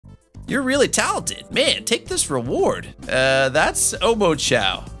You're really talented. Man, take this reward. That's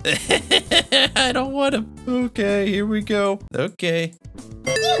Omochao. I don't want him. Okay, here we go. Okay.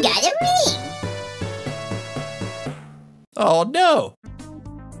 You got a ring. Oh, no.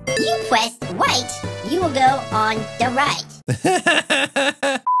 You press right, you will go on the right.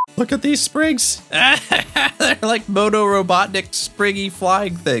 Look at these springs. They're like mono-robotnik springy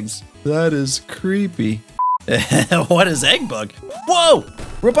flying things. That is creepy. What is egg bug? Whoa!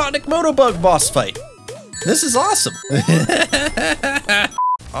 Robotnik Motobug boss fight. This is awesome.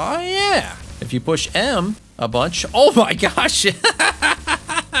 Oh yeah. If you push M a bunch, oh my gosh.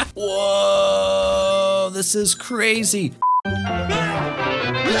 Whoa, this is crazy.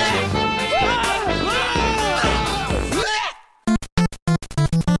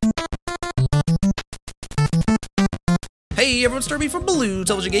 Hey everyone, it's Darby from Blue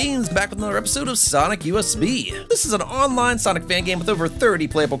Television Games, back with another episode of Sonic USB. This is an online Sonic fan game with over 30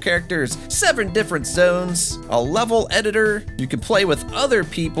 playable characters, 7 different zones, a level editor, you can play with other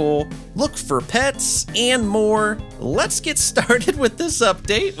people, look for pets, and more. Let's get started with this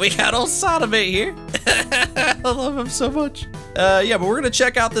update. We got old Sonomate here. I love him so much. Yeah, but we're gonna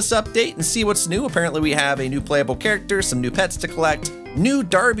check out this update and see what's new. Apparently we have a new playable character, some new pets to collect, new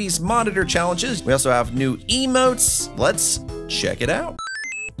Darby's monitor challenges. We also have new emotes. Let's check it out.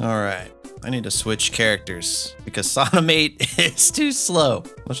 All right, I need to switch characters because Sonomate is too slow.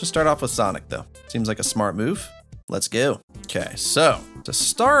 Let's just start off with Sonic though. Seems like a smart move. Let's go. Okay, so to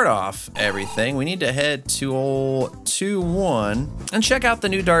start off everything, we need to head to old 2-1 and check out the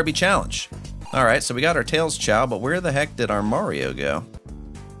new Darby challenge. All right, so we got our Tails Chow, but where the heck did our Mario go?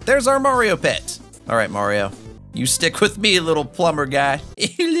 There's our Mario pet. All right, Mario. You stick with me, little plumber guy.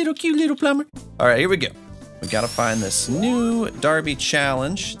 You little cute little plumber. All right, here we go. We gotta find this new Darby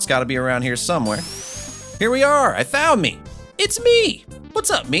challenge. It's gotta be around here somewhere. Here we are, I found me. It's me. What's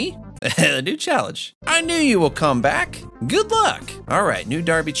up, me? A new challenge. I knew you will come back. Good luck. All right, new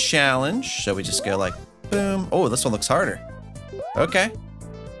Darby challenge. So we just go like, boom. Oh, this one looks harder. Okay.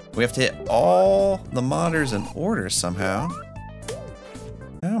 We have to hit all the monitors in order somehow.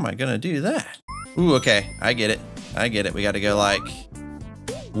 How am I gonna do that? Ooh, okay, I get it. I get it. We gotta go like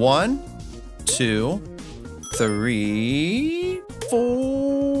 1, 2, 3,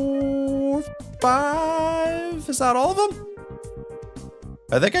 4, 5. Is that all of them?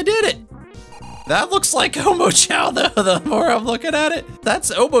 I think I did it. That looks like Omochao though, the more I'm looking at it.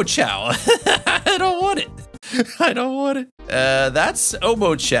 That's Omochao. I don't want it. I don't want it. That's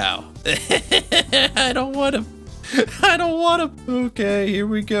Omochao. I don't want him. I don't want him. Okay, here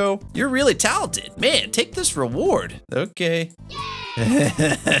we go. You're really talented. Man, take this reward. Okay.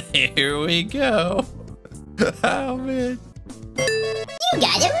 Here we go. Oh, man. You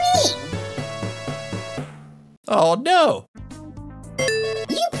got a ring. Oh, no.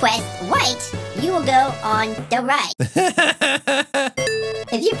 You press right, you will go on the right.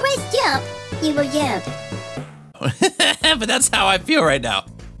 If you press jump, you will jump. But that's how I feel right now.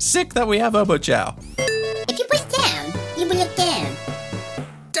 Sick that we have Omochao. If you press down, you will look down.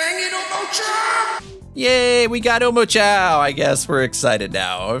 Dang it, Omochao! Yay, we got Omochao. I guess we're excited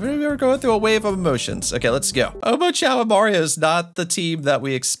now. We're going through a wave of emotions. Okay, let's go. Omochao and Mario is not the team that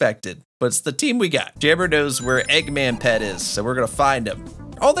we expected, but it's the team we got. Jammer knows where Eggman Pet is, so we're gonna find him.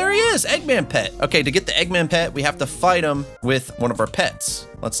 Oh, there he is, Eggman Pet. Okay, to get the Eggman Pet, we have to fight him with one of our pets.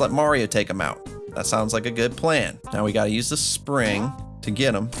 Let's let Mario take him out. That sounds like a good plan. Now we gotta use the spring to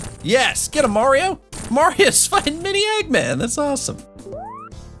get him. Yes, get him, Mario. Mario's fighting Mini Eggman. That's awesome.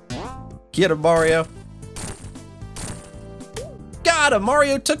 Get him, Mario. Got him.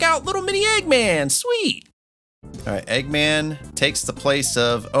 Mario took out little Mini Eggman. Sweet. All right, Eggman takes the place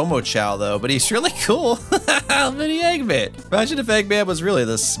of Omochao though, but he's really cool. Mini Eggman. Imagine if Eggman was really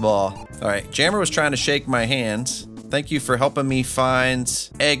this small. All right, Jammer was trying to shake my hand. Thank you for helping me find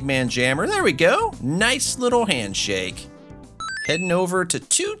Eggman Jammer. There we go. Nice little handshake. Heading over to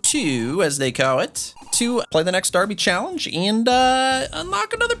 2-2, as they call it, to play the next Darby challenge and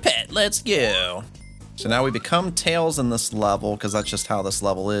unlock another pet. Let's go. So now we become Tails in this level, because that's just how this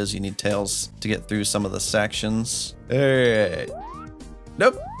level is. You need Tails to get through some of the sections. All right.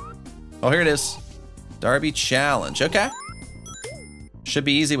 Nope. Oh, here it is. Darby challenge. Okay. Should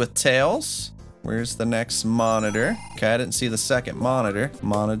be easy with Tails. Where's the next monitor? Okay, I didn't see the second monitor.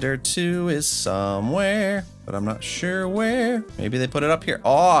 Monitor 2 is somewhere, but I'm not sure where. Maybe they put it up here.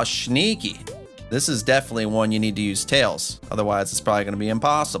 Oh, sneaky. This is definitely one you need to use Tails. Otherwise, it's probably gonna be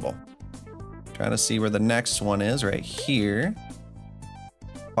impossible. Trying to see where the next one is, right here.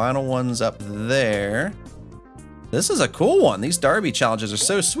 Final one's up there. This is a cool one. These Darby challenges are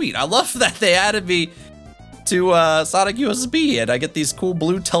so sweet. I love that they added me to Sonic USB and I get these cool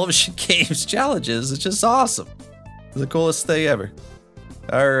blue television games challenges. It's just awesome. It's the coolest thing ever.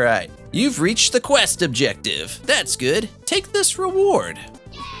 All right, you've reached the quest objective. That's good. Take this reward.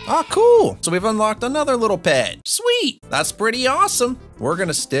 Ah, cool. So we've unlocked another little pet. Sweet. That's pretty awesome. We're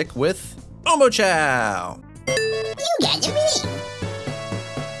gonna stick with Omochao. You got the ring.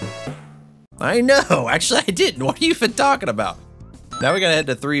 I know. Actually, I didn't. What are you even talking about? Now we gotta head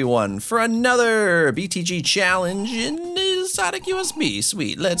to 3-1 for another BTG challenge in Sonic USB.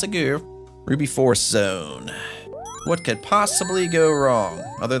 Sweet. Let's go. Ruby Force Zone. What could possibly go wrong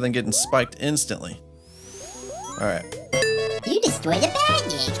other than getting spiked instantly? All right. You destroyed a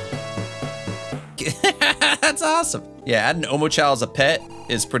magic. That's awesome. Yeah, adding Omochao as a pet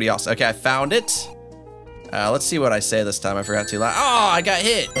is pretty awesome. Okay, I found it. Let's see what I say this time. I forgot to lie. Oh, I got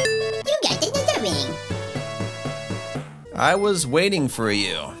hit. You got the nether ring. I was waiting for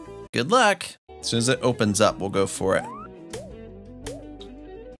you. Good luck. As soon as it opens up, we'll go for it.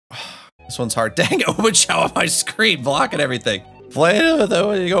 This one's hard. Dang, Omochao on my screen, blocking everything. Play it with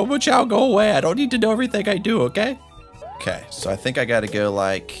Omochao, go away. I don't need to know everything I do, okay? Okay, so I think I gotta go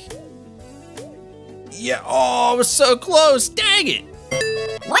like... Yeah, oh, I was so close, dang it!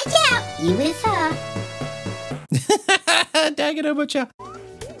 Watch out, you will fall. Dang it, Omochao.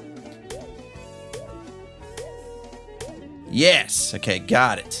 Yes, okay,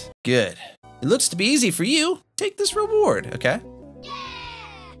 got it. Good. It looks to be easy for you. Take this reward, okay?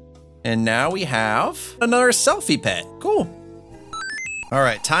 And now we have another selfie pet. Cool. All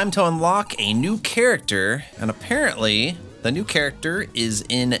right, time to unlock a new character. And apparently, the new character is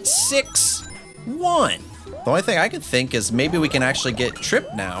in 6-1. The only thing I could think is maybe we can actually get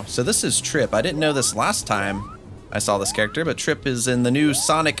Trip now. So this is Trip. I didn't know this last time I saw this character, but Trip is in the new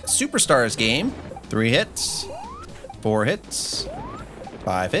Sonic Superstars game. 3 hits, 4 hits,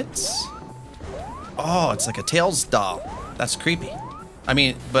 5 hits. Oh, it's like a Tails doll. That's creepy. I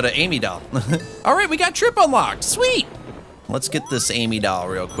mean, but an Amy doll. All right, we got Trip unlocked. Sweet. Let's get this Amy doll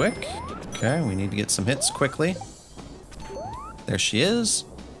real quick. Okay, we need to get some hits quickly. There she is.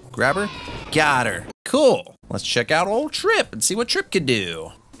 Grab her. Got her. Cool. Let's check out old Trip and see what Trip can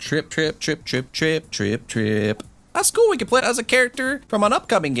do. Trip, Trip, Trip, Trip, Trip, Trip, Trip. That's cool. We can play it as a character from an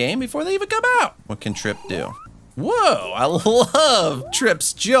upcoming game before they even come out. What can Trip do? Whoa, I love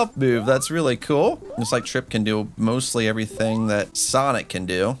Trip's jump move. That's really cool. Looks like Trip can do mostly everything that Sonic can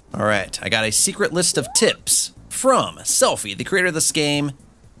do. All right, I got a secret list of tips from Selfie, the creator of this game,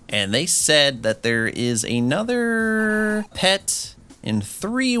 and they said that there is another pet in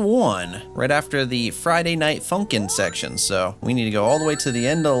 3-1 right after the Friday Night Funkin' section. So we need to go all the way to the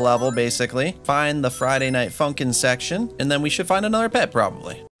end of the level, basically, find the Friday Night Funkin' section, and then we should find another pet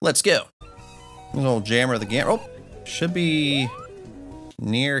probably. Let's go. Little Jammer the Gammer. Oh, should be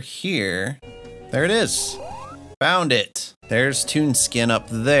near here. There it is. Found it. There's Toonskin up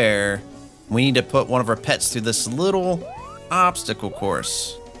there. We need to put one of our pets through this little obstacle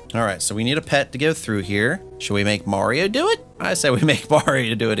course. All right, so we need a pet to go through here. Should we make Mario do it? I say we make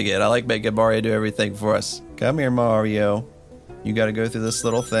Mario do it again. I like making Mario do everything for us. Come here, Mario. You got to go through this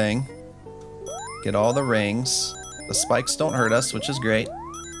little thing. Get all the rings. The spikes don't hurt us, which is great.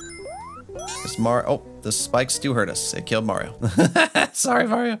 Oh, the spikes do hurt us. It killed Mario. Sorry,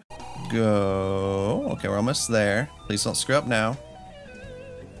 Mario. Go. Okay, we're almost there. Please don't screw up now.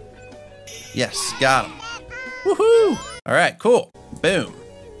 Yes, got him. Woohoo! All right, cool. Boom.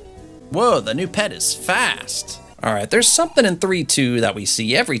 Whoa, the new pet is fast. All right, there's something in 3-2 that we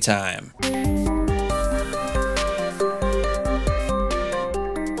see every time.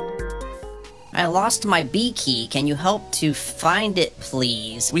 I lost my B key. Can you help to find it,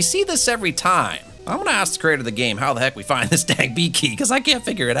 please? We see this every time. I'm gonna ask the creator of the game how the heck we find this dang B key, because I can't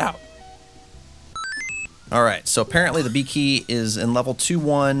figure it out. All right, so apparently the B key is in level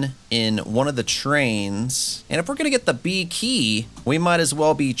 2-1 in one of the trains. And if we're gonna get the B key, we might as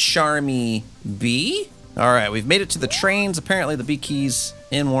well be Charmy B. All right, we've made it to the trains. Apparently the B key's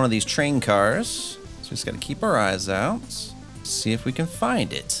in one of these train cars. So we just gotta keep our eyes out. See if we can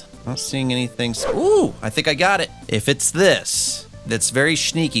find it. Not seeing anything. Ooh, I think I got it. If it's this, that's very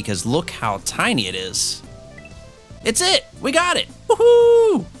sneaky because look how tiny it is. It's it, we got it,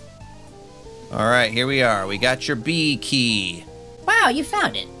 woohoo! All right, here we are. We got your B key. Wow, you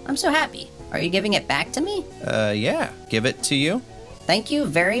found it. I'm so happy. Are you giving it back to me? Yeah, give it to you. Thank you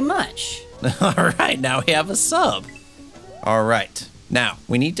very much. All right, now we have a sub. All right, now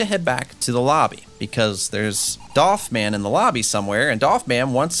we need to head back to the lobby because there's Dolphman in the lobby somewhere and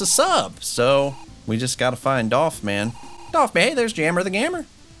Dolphman wants a sub. So we just gotta find Dolphman. Dolphman, hey, there's Jammer the Gammer.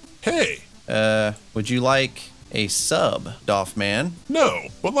 Hey. Would you like a sub, Dolphman? No,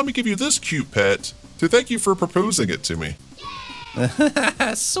 but let me give you this cute pet to thank you for proposing it to me.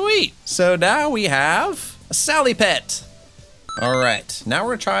 Sweet. So now we have a Sally pet. All right, now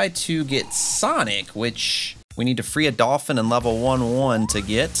we're gonna try to get Sonic, which we need to free a dolphin in level 1-1 to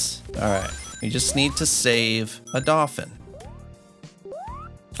get. All right, we just need to save a dolphin.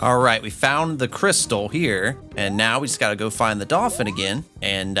 All right, we found the crystal here, and now we just gotta go find the dolphin again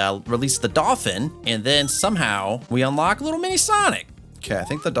and release the dolphin, and then somehow we unlock little mini Sonic. Okay, I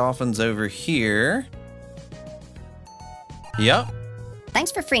think the dolphin's over here. Yep.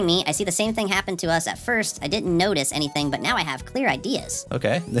 Thanks for freeing me. I see the same thing happened to us at first. I didn't notice anything, but now I have clear ideas.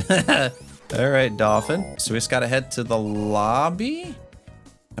 Okay. All right, dolphin. So we just gotta head to the lobby.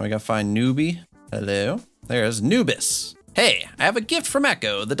 And we gotta find Newbie. Hello. There's Nubis. Hey, I have a gift from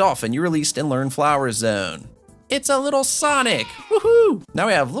Echo, the dolphin you released in Learn Flower Zone. It's a little Sonic. Woohoo! Now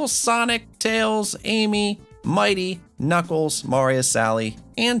we have little Sonic, Tails, Amy, Mighty, Knuckles, Mario, Sally,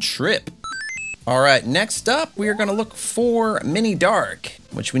 and Trip. All right, next up, we are gonna look for Mini Dark,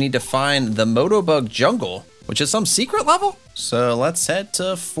 which we need to find the Motobug Jungle, which is some secret level. So let's head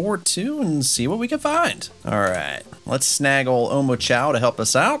to 4-2 and see what we can find. All right, let's snaggle Omochao to help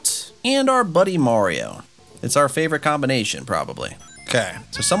us out, and our buddy Mario. It's our favorite combination, probably. Okay,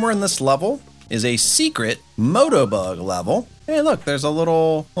 so somewhere in this level is a secret Motobug level. Hey, look, there's a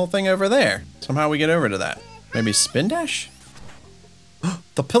little thing over there. Somehow we get over to that. Maybe spin dash?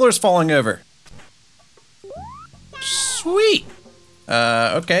 The pillar's falling over. Sweet.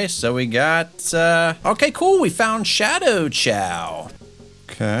 Okay, so we got, okay, cool. We found Shadow Chow.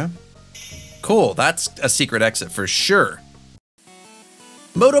 Okay. Cool, that's a secret exit for sure.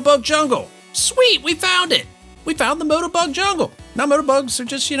 Motobug Jungle. Sweet, we found it. We found the Motobug Jungle. Now Motobugs are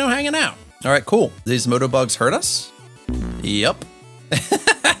just, hanging out. All right, cool. These Motobugs hurt us? Yep.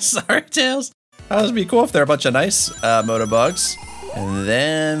 Sorry, Tails. That would be cool if they're a bunch of nice Motobugs. And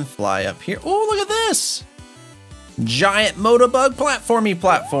then fly up here. Oh, look at this. Giant Motobug platform.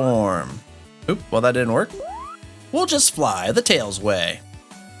 Oop, well, that didn't work. We'll just fly the Tails way.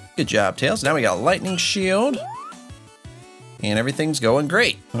 Good job, Tails. Now we got a lightning shield. And everything's going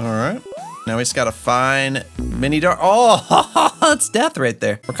great. All right. Now we just gotta find Mini Dark. Oh, that's death right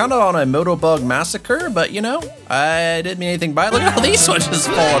there. We're kind of on a Motobug massacre, but I didn't mean anything by it. Look at all these ones just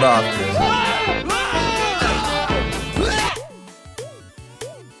falling off.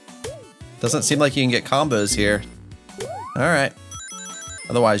 Doesn't seem like you can get combos here. All right.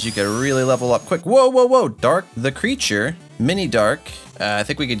 Otherwise, you could really level up quick. Whoa, whoa, whoa. Dark the creature. Mini Dark. I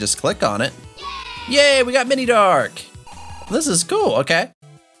think we could just click on it. Yay, we got Mini Dark. This is cool. Okay.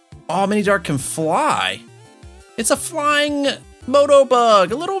 Oh, Mini Dark can fly. It's a flying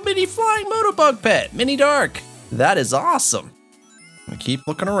Motobug. A little mini flying Motobug pet. Mini Dark. That is awesome. We keep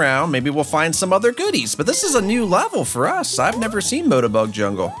looking around. Maybe we'll find some other goodies. But this is a new level for us. I've never seen Motobug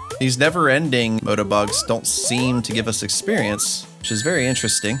Jungle. These never-ending Motobugs don't seem to give us experience, which is very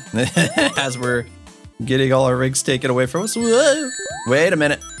interesting. As we're getting all our rigs taken away from us. Whoa. Wait a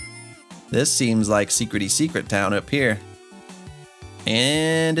minute. This seems like secrety secret town up here.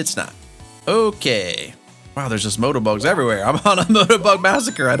 And it's not. Okay. Wow, there's just Motobugs everywhere. I'm on a Motobug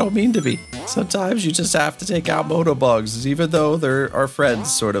massacre. I don't mean to be. Sometimes you just have to take out Motobugs, even though they're our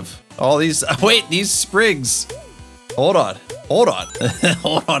friends, sort of. All these, wait, these sprigs. Hold on, hold on.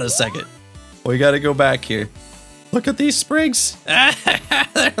 Hold on a second. We gotta go back here. Look at these sprigs.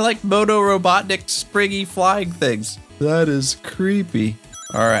 They're like Moto-Robotnik spriggy flying things. That is creepy.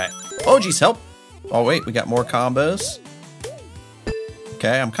 All right. Oh, geez, help. Oh, wait, we got more combos.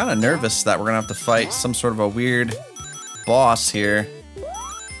 Okay, I'm kind of nervous that we're gonna have to fight some sort of a weird boss here.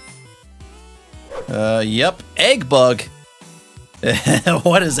 Yep, Egg Bug.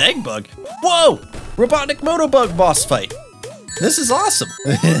 What is Egg Bug? Whoa! Robotnik Motobug boss fight. This is awesome.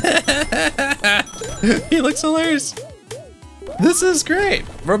 He looks hilarious. This is great.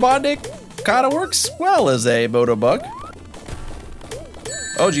 Robotnik kind of works well as a Motobug.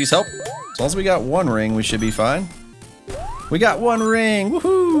 Oh, geez, help. As long as we got one ring, we should be fine. We got one ring,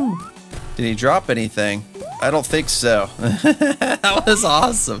 woohoo! Did he drop anything? I don't think so. That was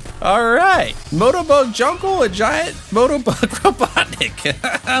awesome. All right, Motobug Jungle, a giant Motobug Robotnik.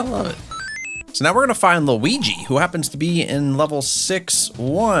 I love it. So now we're gonna find Luigi, who happens to be in level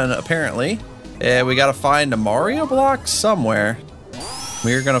 6-1, apparently. And we gotta find a Mario block somewhere.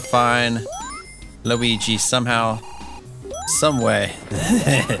 We're gonna find Luigi somehow, some way.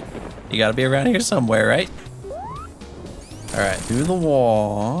 You gotta be around here somewhere, right? All right, through the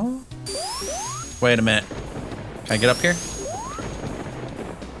wall. Wait a minute. Can I get up here?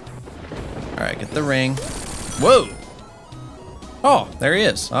 All right, get the ring. Whoa. Oh, there he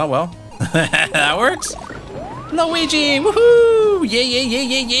is. Oh, well. That works. Luigi, woohoo! Yeah, yeah, yeah,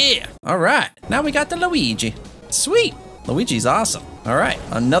 yeah, yeah. All right, now we got the Luigi. Sweet, Luigi's awesome. All right,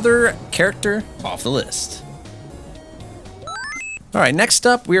 another character off the list. All right, next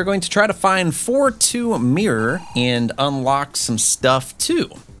up, we are going to try to find 4-2 mirror and unlock some stuff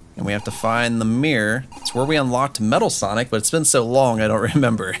too. And we have to find the mirror. It's where we unlocked Metal Sonic, but it's been so long, I don't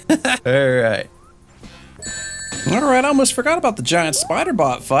remember. All right, I almost forgot about the giant spider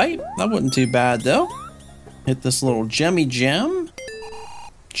bot fight. That wasn't too bad though. Hit this little gemmy gem.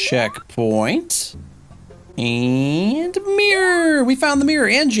 Checkpoint. And mirror. We found the mirror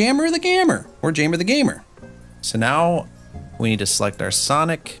and Jammer the Gamer, or Jammer the Gamer. So now we need to select our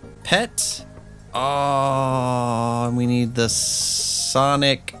Sonic pet. Oh, and we need the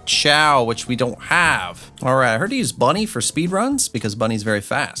Sonic Chow, which we don't have. All right, I heard to use Bunny for speed runs because Bunny's very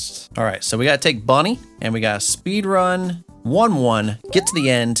fast. All right, so we gotta take Bunny and we gotta speed run 1-1, get to the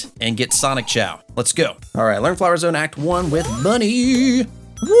end, and get Sonic Chow. Let's go. All right, learn Flower Zone Act 1 with Bunny.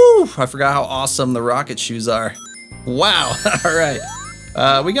 Woo, I forgot how awesome the rocket shoes are. Wow, all right.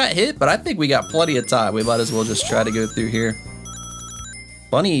 We got hit, but I think we got plenty of time. We might as well just try to go through here.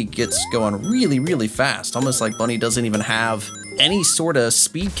 Bunny gets going really, really fast. Almost like Bunny doesn't even have any sort of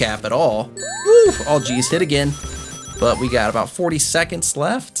speed cap at all. Woo! Oh geez, hit again. But we got about 40 seconds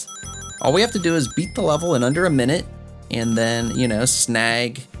left. All we have to do is beat the level in under a minute and then, you know,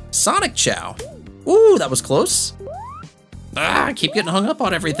 snag Sonic Chow. Ooh, that was close. Ah, I keep getting hung up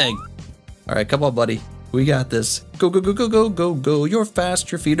on everything. All right, come on, buddy. We got this. Go, go, go, go, go, go, go. You're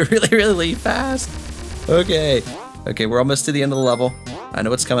fast. Your feet are really, really fast. Okay. Okay, we're almost to the end of the level. I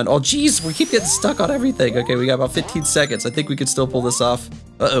know it's coming. Oh, geez, we keep getting stuck on everything. Okay, we got about 15 seconds. I think we could still pull this off.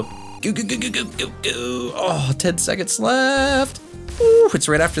 Uh-oh. Go, go, go, go, go, go, go. Oh, 10 seconds left. Ooh, it's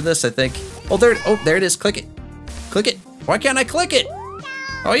right after this, I think. Oh, there it is. Click it. Click it. Why can't I click it?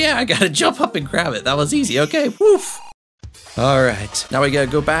 Oh, yeah, I gotta jump up and grab it. That was easy. Okay, woof. All right, now we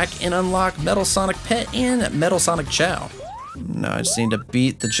gotta go back and unlock Metal Sonic Pet and Metal Sonic Chow. Now I just need to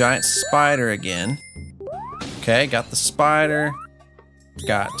beat the giant spider again. Okay, got the spider.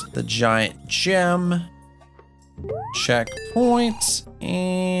 Got the giant gem. Checkpoint.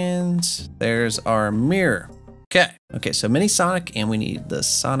 And there's our mirror. Okay. Okay, so Mini Sonic, and we need the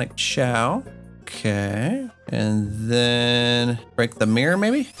Sonic Chow. Okay. And then break the mirror,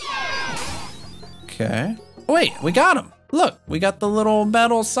 maybe? Okay. Oh, wait, we got him. Look, we got the little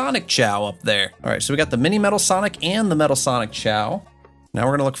Metal Sonic Chow up there. All right, so we got the Mini Metal Sonic and the Metal Sonic Chow. Now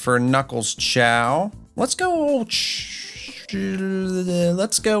we're gonna look for Knuckles Chow. Let's go with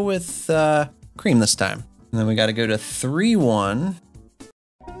Cream this time. And then we gotta go to 3-1.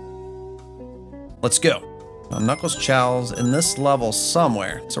 Let's go. Now, Knuckles Chow's in this level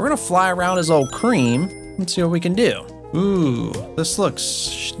somewhere. So we're gonna fly around as old Cream and see what we can do. Ooh, this looks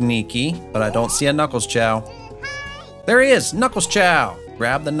sneaky, but I don't see a Knuckles Chow. There he is, Knuckles Chow.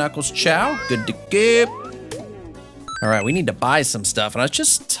 Grab the Knuckles Chow, good to go. All right, we need to buy some stuff. And I was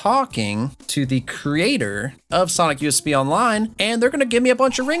just talking to the creator of Sonic USB Online, and they're gonna give me a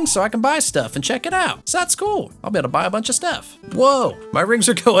bunch of rings so I can buy stuff and check it out. So that's cool. I'll be able to buy a bunch of stuff. Whoa, my rings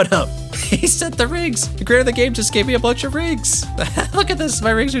are going up. He sent the rings. The creator of the game just gave me a bunch of rings. Look at this,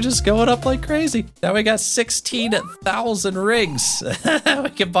 my rings are just going up like crazy. Now we got 16,000 rings. We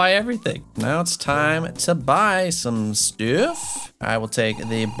can buy everything. Now it's time to buy some stuff. I will take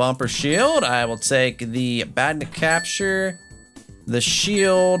the bumper shield. I will take the badnik capture, the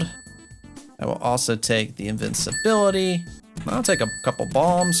shield. I will also take the invincibility. I'll take a couple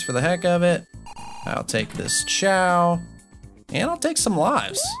bombs for the heck of it. I'll take this Chow, and I'll take some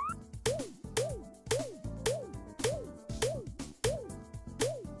lives.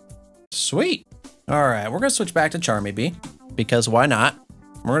 Sweet. All right, we're gonna switch back to Charmy Bee, because why not?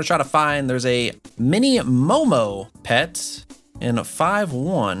 We're gonna try to find, there's a mini Momo pet in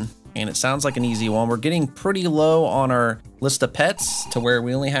 5-1, and it sounds like an easy one. We're getting pretty low on our list of pets to where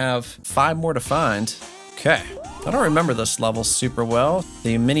we only have 5 more to find. Okay, I don't remember this level super well.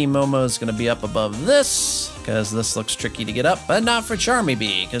 The mini Momo is gonna be up above this, because this looks tricky to get up, but not for Charmy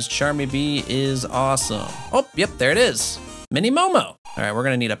Bee, because Charmy Bee is awesome. Oh, yep, there it is. Mini Momo. All right, we're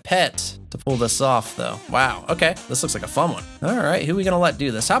gonna need a pet to pull this off though. Wow, okay, this looks like a fun one. All right, who are we gonna let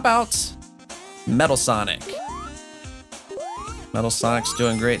do this? How about Metal Sonic? Metal Sonic's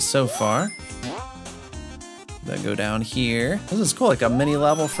doing great so far. Then go down here. This is cool, like a mini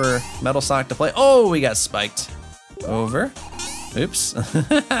level for Metal Sonic to play. Oh, we got spiked. Over. Oops.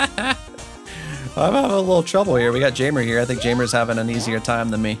 I'm having a little trouble here. We got Jamer here. I think Jamer's having an easier time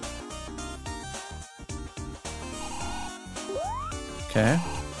than me. Okay.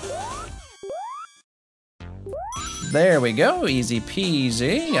 There we go, easy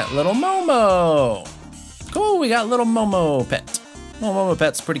peasy. Got little Momo. Cool, we got little Momo pet. Little Momo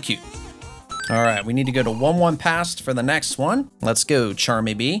pet's pretty cute. All right, we need to go to 1-1 past for the next one. Let's go,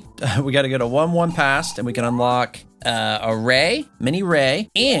 Charmy B. We got to go to 1-1 past, and we can unlock a Ray, Mini Ray,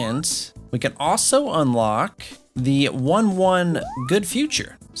 and we can also unlock the 1-1 Good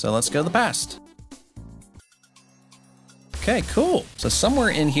Future. So let's go to the past. Okay, cool. So somewhere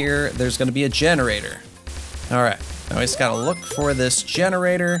in here, there's going to be a generator. All right, now we just got to look for this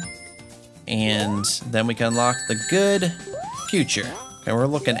generator, and then we can unlock the Good Future. Okay, we're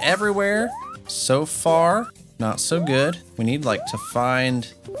looking everywhere. So far, not so good. We need like to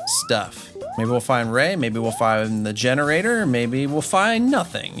find stuff. Maybe we'll find Ray, maybe we'll find the generator, maybe we'll find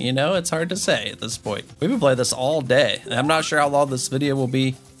nothing. You know, it's hard to say at this point. We've been playing this all day. I'm not sure how long this video will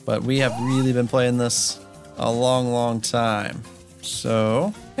be, but we have really been playing this a long time.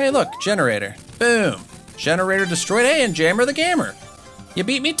 So, hey look, generator. Boom. Generator destroyed. Hey, and Jammer the Gamer. You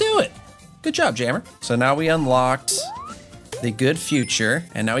beat me to it. Good job, Jammer. So now we unlocked the Good Future,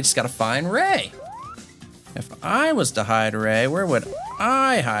 and now we just gotta find Ray. If I was to hide Ray, where would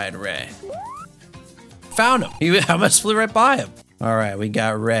I hide Ray? Found him. I almost flew right by him. All right, we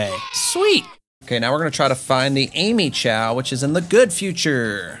got Ray. Sweet. Okay, now we're gonna try to find the Omochao, which is in the Good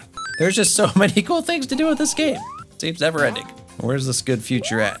Future. There's just so many cool things to do with this game. Seems never ending. Where's this Good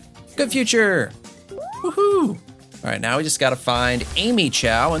Future at? Good Future. Woohoo. All right, now we just gotta find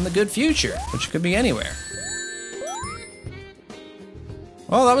Omochao in the Good Future, which could be anywhere.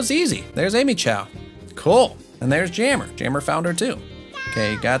 Oh, that was easy. There's Omochao. Cool. And there's Jammer. Jammer found her too.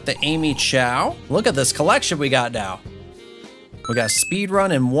 Okay, got the Omochao. Look at this collection we got now. We got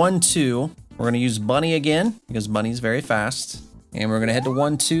speedrun in 1-2. We're gonna use Bunny again because Bunny's very fast. And we're gonna head to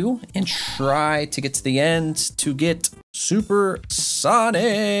 1-2 and try to get to the end to get Super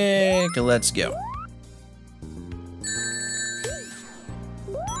Sonic. Let's go.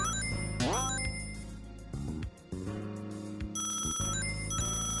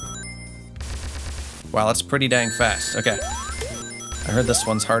 Wow, that's pretty dang fast. Okay. I heard this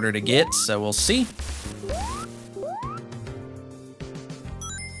one's harder to get, so we'll see.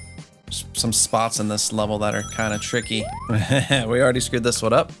 Some spots in this level that are kind of tricky. We already screwed this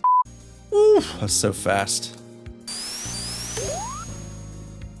one up. Ooh, that's so fast.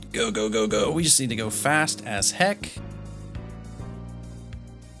 Go, go, go, go. We just need to go fast as heck.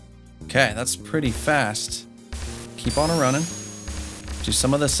 Okay, that's pretty fast. Keep on running. Do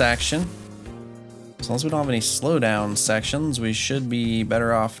some of this action. As long as we don't have any slowdown sections, we should be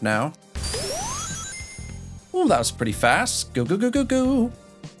better off now. Ooh, that was pretty fast. Go, go, go, go, go.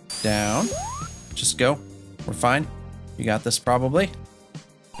 Down. Just go. We're fine. You got this probably.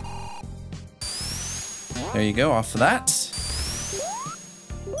 There you go, off of that.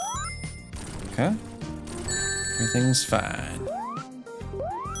 Okay. Everything's fine.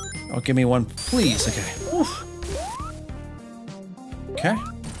 Oh, give me one, please. Okay. Oof. Okay.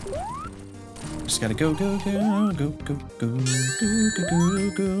 Just gotta go, go, go, go, go, go, go, go, go,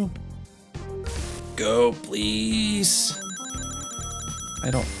 go. Go, please.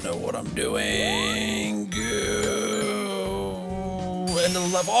 I don't know what I'm doing. Go. End of the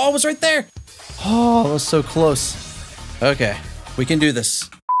level. Oh, it was right there. Oh, it was so close. Okay, we can do this.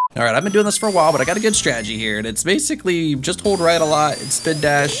 All right, I've been doing this for a while, but I got a good strategy here, and it's basically just hold right a lot and spin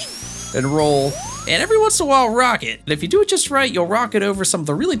dash and roll. And every once in a while, rocket. And if you do it just right, you'll rocket over some of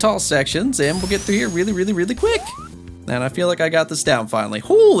the really tall sections, and we'll get through here really, really, really quick. And I feel like I got this down finally.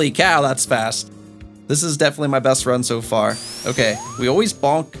 Holy cow, that's fast. This is definitely my best run so far. Okay, we always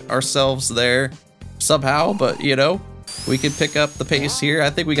bonk ourselves there somehow, but you know, we can pick up the pace here.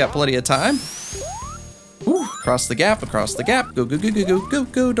 I think we got plenty of time. Ooh, across the gap, across the gap. Go, go, go, go, go, go,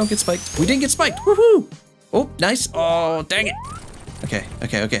 go. Don't get spiked. We didn't get spiked. Woohoo! Oh, nice. Oh, dang it. Okay,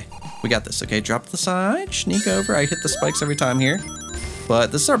 okay, okay. We got this. Okay, drop to the side, sneak over. I hit the spikes every time here.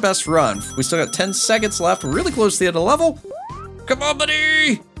 But this is our best run. We still got 10 seconds left. We're really close to the end of the level. Come on,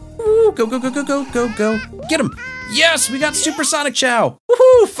 buddy. Woo, go, go, go, go, go, go, go. Get him. Yes, we got Super Sonic Chow.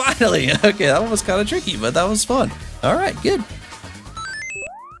 Woohoo, finally. Okay, that one was kind of tricky, but that was fun. All right, good.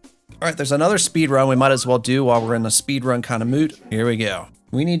 All right, there's another speed run we might as well do while we're in the speed run kind of mood. Here we go.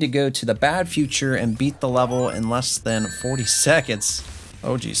 We need to go to the bad future and beat the level in less than 40 seconds.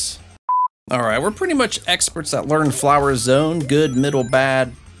 Oh, geez. All right, we're pretty much experts at learn Flower Zone. Good, middle,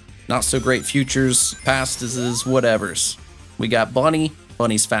 bad, not so great futures, past is whatevers. We got Bunny.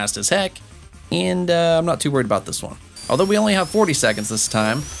 Bunny's fast as heck. And I'm not too worried about this one. Although we only have 40 seconds this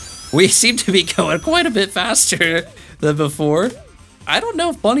time, we seem to be going quite a bit faster than before. I don't know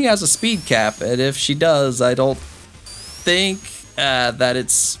if Bunny has a speed cap, and if she does, I don't think that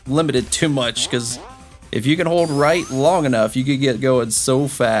it's limited too much, because if you can hold right long enough, you could get going so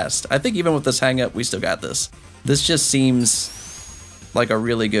fast. I think even with this hang up, we still got this. This just seems like a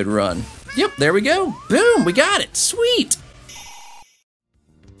really good run. Yep, there we go. Boom, we got it. Sweet.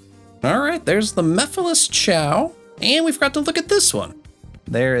 All right, there's the Mephiles Chow. And we forgot to look at this one.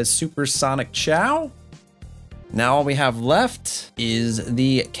 There is Supersonic Chow. Now all we have left is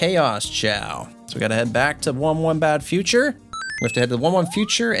the Chaos Chow. So we gotta head back to 1-1 Bad Future. We have to head to 1-1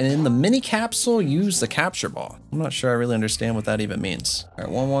 Future, and in the mini capsule, use the capture ball. I'm not sure I really understand what that even means. All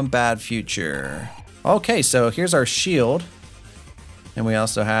right, 1-1 Bad Future. Okay, so here's our shield. And we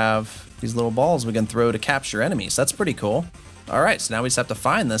also have these little balls we can throw to capture enemies. That's pretty cool. All right, so now we just have to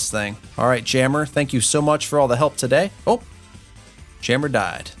find this thing. All right, Jammer, thank you so much for all the help today. Oh, Jammer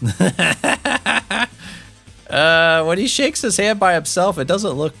died. When he shakes his hand by himself, it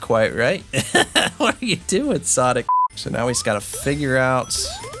doesn't look quite right. What are you doing, Sonic? So now we just gotta figure out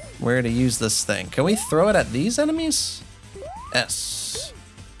where to use this thing. Can we throw it at these enemies? S.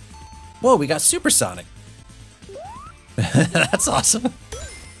 Whoa, we got Supersonic. That's awesome.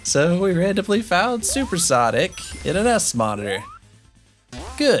 So we randomly found Supersonic in an S monitor.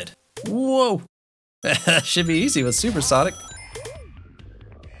 Good. Whoa. Should be easy with Supersonic.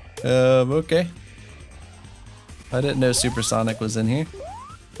 Okay. I didn't know Supersonic was in here.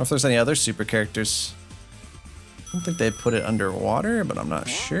 Or if there's any other super characters. I don't think they put it underwater, but I'm not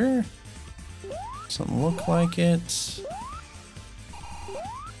sure. Doesn't look like it.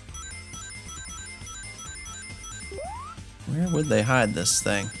 Where would they hide this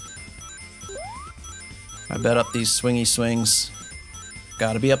thing? I bet up these swingy swings.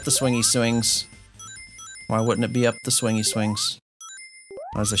 Gotta be up the swingy swings. Why wouldn't it be up the swingy swings?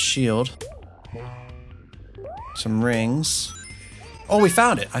 There's a shield. Some rings. Oh, we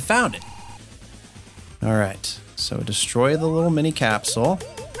found it. I found it. All right. So destroy the little mini capsule.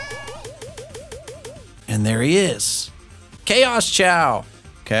 And there he is. Chaos Chow.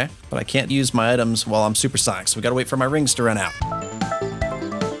 Okay, but I can't use my items while I'm supersonic, so we gotta wait for my rings to run out.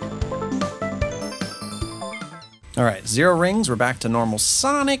 All right, 0 rings. We're back to normal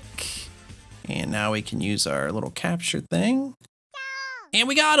Sonic. And now we can use our little capture thing. And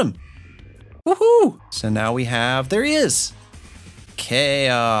we got him. Woohoo! So now we have, there he is.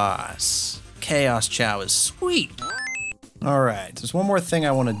 Chaos. Chaos Chow is sweet. All right, there's one more thing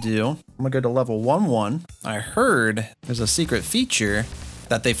I want to do. I'm gonna go to level 1-1. I heard there's a secret feature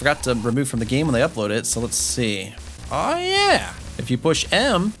that they forgot to remove from the game when they upload it, so let's see. Oh yeah, if you push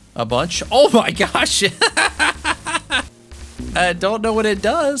M a bunch, oh my gosh. I don't know what it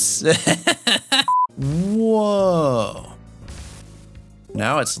does. Whoa.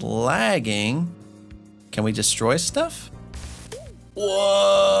 Now it's lagging. Can we destroy stuff?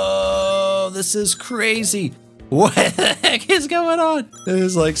 Whoa, this is crazy. What the heck is going on? It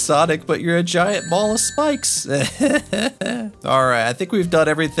is like Sonic, but you're a giant ball of spikes. All right, I think we've done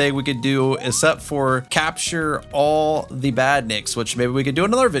everything we could do except for capture all the badniks, which maybe we could do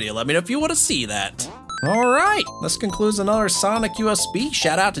another video. Let me know if you want to see that. All right, this concludes another Sonic USB.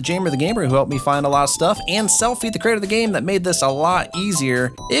 Shout out to Jamer the Gamer who helped me find a lot of stuff, and Selfie, the creator of the game that made this a lot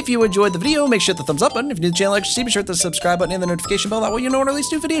easier. If you enjoyed the video, make sure to hit the thumbs up button. If you're new to the channel, like to see, be sure to hit the subscribe button and the notification bell. That way you know when I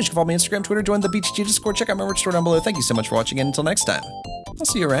release new videos. You can follow me on Instagram, Twitter, join the BTG Discord, check out my merch store down below. Thank you so much for watching, and until next time, I'll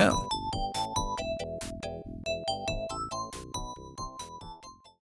see you around.